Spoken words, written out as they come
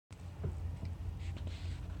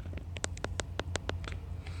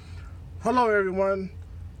Hello, everyone.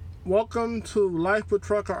 Welcome to Life with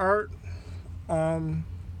Trucker Art. Um,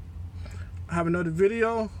 I have another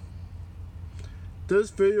video.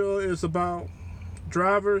 This video is about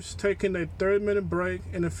drivers taking a 30-minute break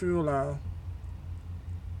in the fuel aisle.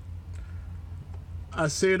 I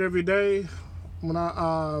see it every day when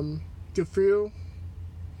I get fuel.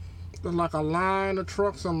 There's like a line of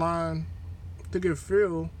trucks in line to get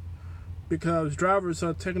fuel because drivers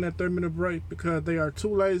are taking that 30-minute break because they are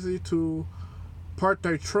too lazy to park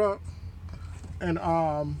their truck and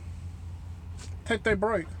take their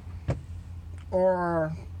break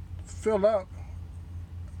or fill up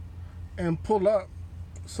and pull up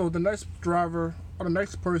so the next driver or the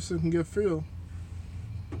next person can get fuel.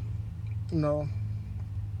 You know,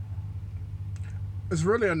 it's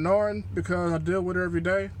really annoying because I deal with it every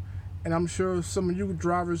day, and I'm sure some of you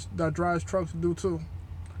drivers that drive trucks do too.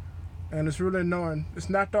 And it's really annoying. It's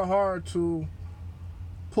not that hard to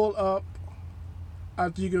pull up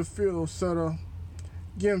after you get fuel, so to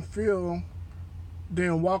getting fuel,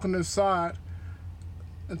 then walking inside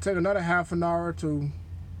and take another half an hour to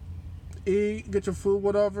eat, get your food,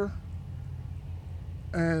 whatever,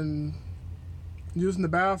 and using the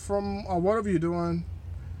bathroom or whatever you're doing,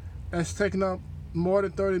 that's taking up more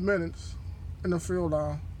than 30 minutes in the fuel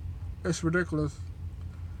aisle. It's ridiculous.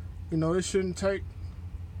 You know, it shouldn't take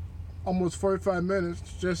almost 45 minutes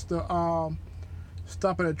just to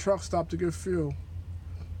stop at a truck stop to get fuel.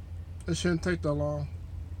 It shouldn't take that long.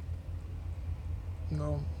 You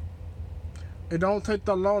know, it don't take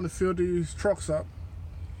that long to fill these trucks up.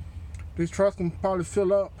 These trucks can probably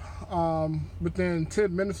fill up within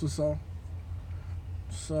 10 minutes or so.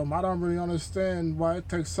 So I don't really understand why it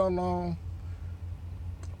takes so long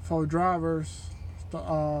for drivers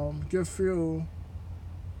to get fuel,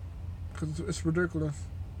 because it's ridiculous.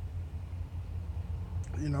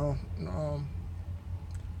 You know,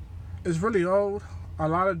 it's really old. A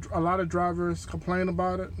lot of drivers complain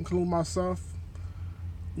about it, including myself.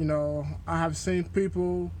 You know, I have seen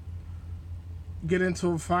people get into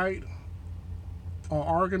a fight or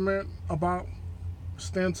argument about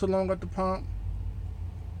staying too long at the pump.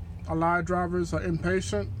 A lot of drivers are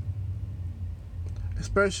impatient,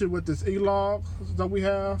 especially with this e-log that we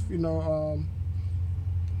have. You know,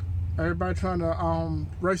 everybody trying to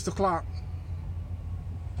race the clock.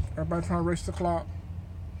 Everybody trying to race the clock.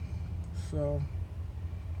 So,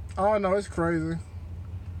 I don't know, it's crazy.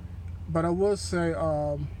 But I will say,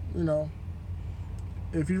 you know,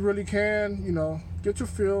 if you really can, you know, get your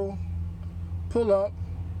fuel, pull up,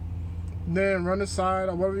 then run inside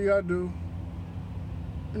or whatever you gotta do.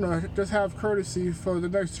 You know, just have courtesy for the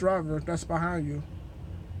next driver that's behind you.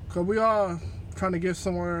 Because we all trying to get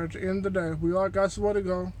somewhere at the end of the day. We all got somewhere to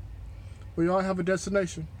go. We all have a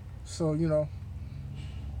destination. So, you know,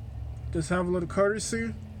 just have a little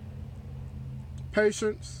courtesy,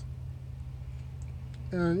 patience,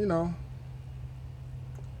 and, you know,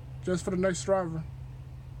 just for the next driver.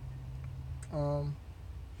 And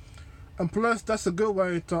plus, that's a good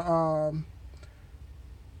way to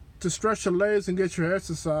stretch your legs and get your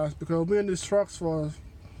exercise, because we're in these trucks for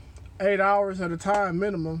 8 hours at a time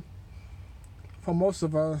minimum for most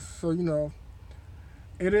of us. So, you know,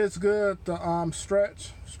 it is good to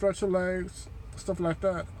stretch your legs, stuff like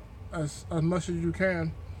that, as much as you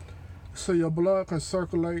can, so your blood can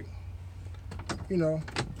circulate, you know,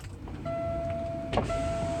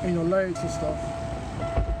 in your legs and stuff.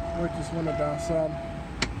 Wait, just went down.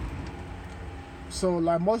 So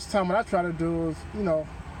like most of the time what I try to do is, you know,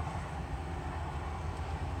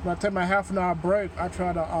 when I take my half an hour break, I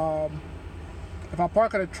try to, if I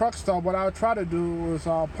park at a truck stop, what I would try to do is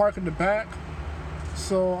park in the back,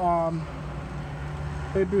 so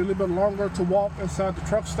it'd be a little bit longer to walk inside the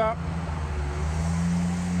truck stop,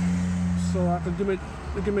 so I can give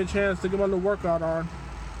me a chance to get my little workout on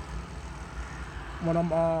when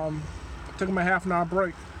I'm taking my half an hour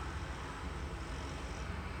break.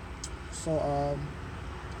 So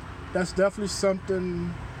that's definitely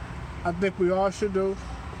something I think we all should do.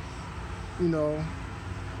 You know,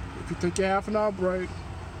 if you take your half an hour break,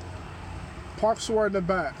 park somewhere in the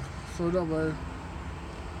back, so that way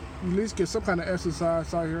you at least get some kind of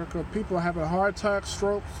exercise out here, because people are having heart attacks,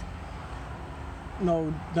 strokes, you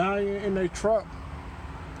know, dying in their truck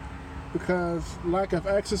because lack of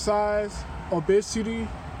exercise, obesity, you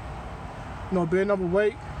know, being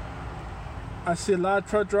overweight. I see a lot of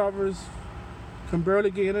truck drivers can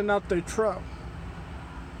barely get in and out their truck.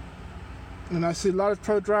 And I see a lot of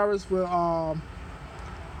truck drivers with a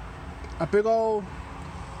big old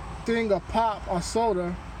thing of pop or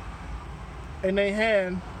soda in their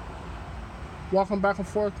hand, walking back and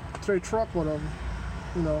forth to their truck, whatever.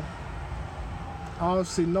 You know, I don't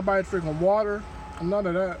see nobody drinking water, none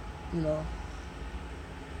of that, you know.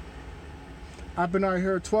 I've been out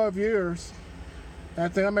here 12 years, and I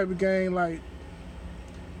think I maybe gained like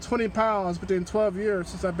 20 pounds within 12 years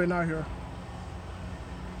since I've been out here.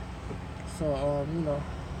 So, you know,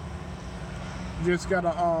 you just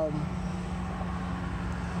gotta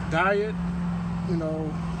diet, you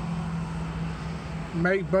know,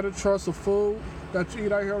 make better choice of food that you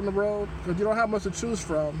eat out here on the road, because you don't have much to choose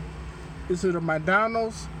from. It's either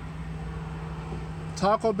McDonald's,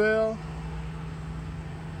 Taco Bell,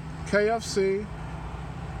 KFC.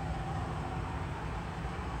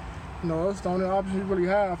 You know, that's the only option you really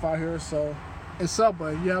have out here. So, and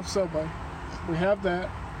Subway, you have Subway. We have that.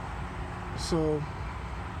 So,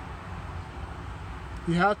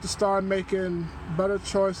 you have to start making better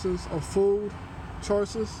choices of food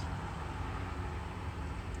choices.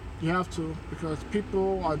 You have to, because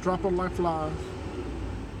people are dropping like flies.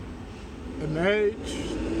 And age,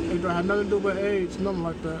 it don't have nothing to do with age, nothing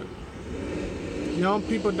like that. Young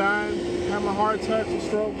people dying, having heart attacks and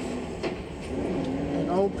strokes, and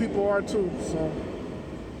old people are too. So,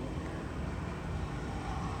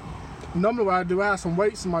 normally what I do, I have some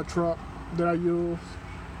weights in my truck that I use.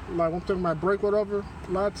 Like I'm taking my break, whatever.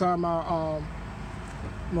 A lot of time I,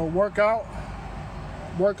 you know, work out,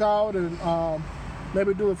 and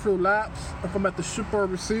maybe do a few laps. If I'm at the super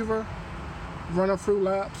receiver, run a few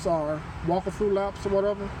laps or walk a few laps or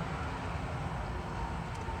whatever.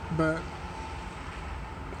 But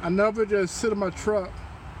I never just sit in my truck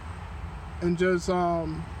and just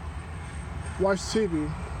watch TV.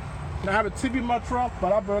 I have a TV in my truck,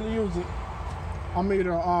 but I barely use it. I'm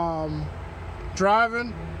either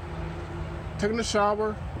driving, taking a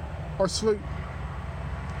shower, or sleep.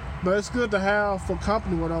 But it's good to have for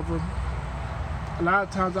company, whatever. A lot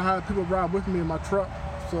of times I have people ride with me in my truck,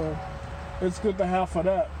 so it's good to have for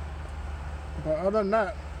that. But other than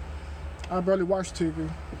that, I barely watch TV.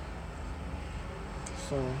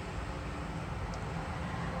 So,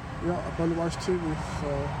 yeah, I barely watch TV.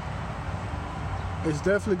 So, it's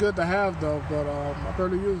definitely good to have though, but I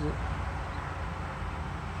barely use it.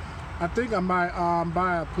 I think I might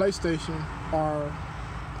buy a PlayStation or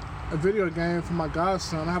a video game for my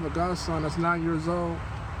godson. I have a godson that's 9 years old,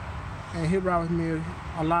 and he rides with me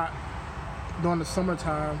a lot during the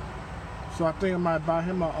summertime. So I think I might buy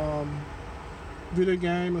him a video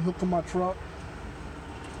game and hook up my truck.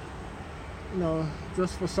 You know,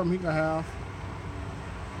 just for something he can have.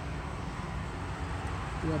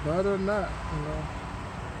 Yeah, but other than that, you know,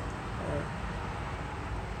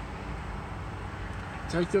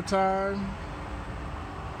 take your time,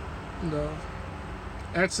 you know,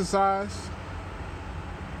 exercise,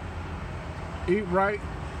 eat right.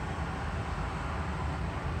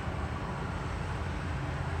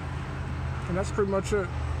 And that's pretty much it.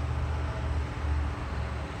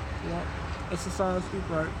 Yeah, exercise, eat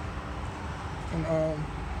right. And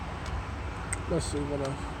let's see what else.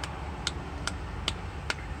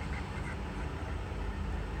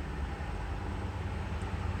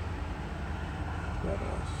 What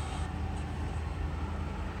else?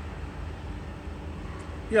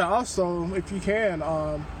 Yeah, also, if you can,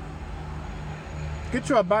 get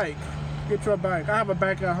you a bike. Get you a bike. I have a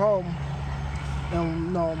bike at home. And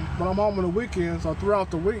you know, when I'm home on the weekends or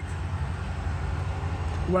throughout the week,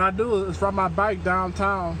 what I do is ride my bike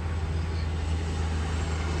downtown.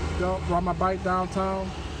 Ride my bike downtown,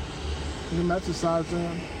 get some exercise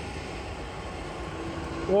in.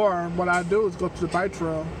 Or what I do is go to the bike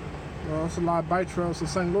trail. You know, there's a lot of bike trails in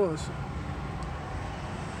St. Louis.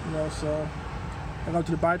 You know, so I go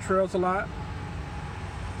to the bike trails a lot.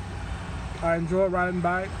 I enjoy riding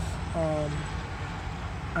bikes.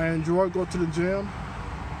 I enjoy going to the gym.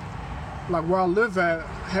 Like where I live at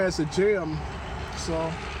has a gym,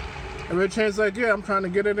 so every chance I get, I'm trying to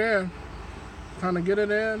get it in.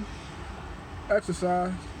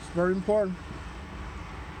 Exercise, it's very important.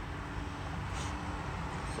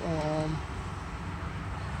 So,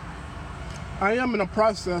 I am in the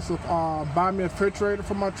process of buying me a refrigerator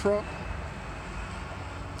for my truck.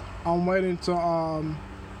 I'm waiting to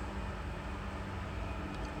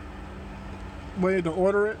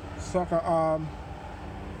order it so I can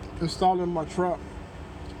install it in my truck.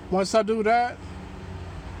 Once I do that,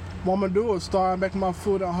 what I'm gonna do is start making my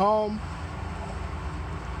food at home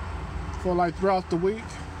for like throughout the week.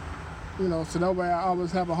 You know, so that way I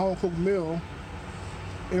always have a home cooked meal,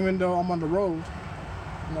 even though I'm on the road.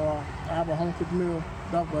 You know, I have a home cooked meal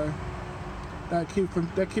that way. That keep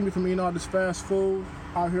me from eating all this fast food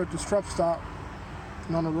out here at this truck stop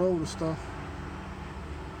and on the road and stuff.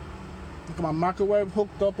 Got my microwave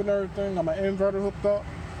hooked up and everything. Got my inverter hooked up.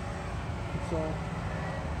 So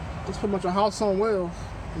It's pretty much a house on wheels,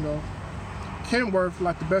 you know. Kenworth,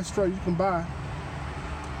 like the best truck you can buy,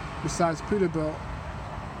 besides Peterbilt.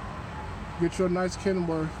 Get you a nice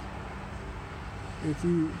Kenworth. If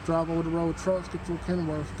you drive over the road trucks, get you a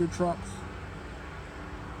Kenworth. Good trucks.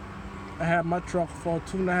 I had my truck for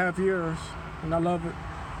 2.5 years, and I love it.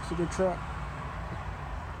 It's a good truck.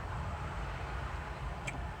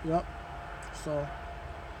 Yep. So,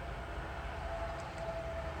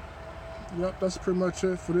 yep, that's pretty much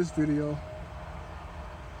it for this video.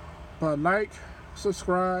 But like,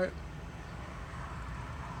 subscribe,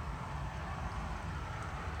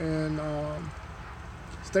 and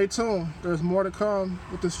stay tuned. There's more to come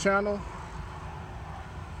with this channel.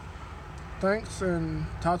 Thanks, and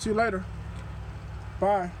talk to you later.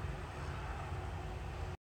 Bye.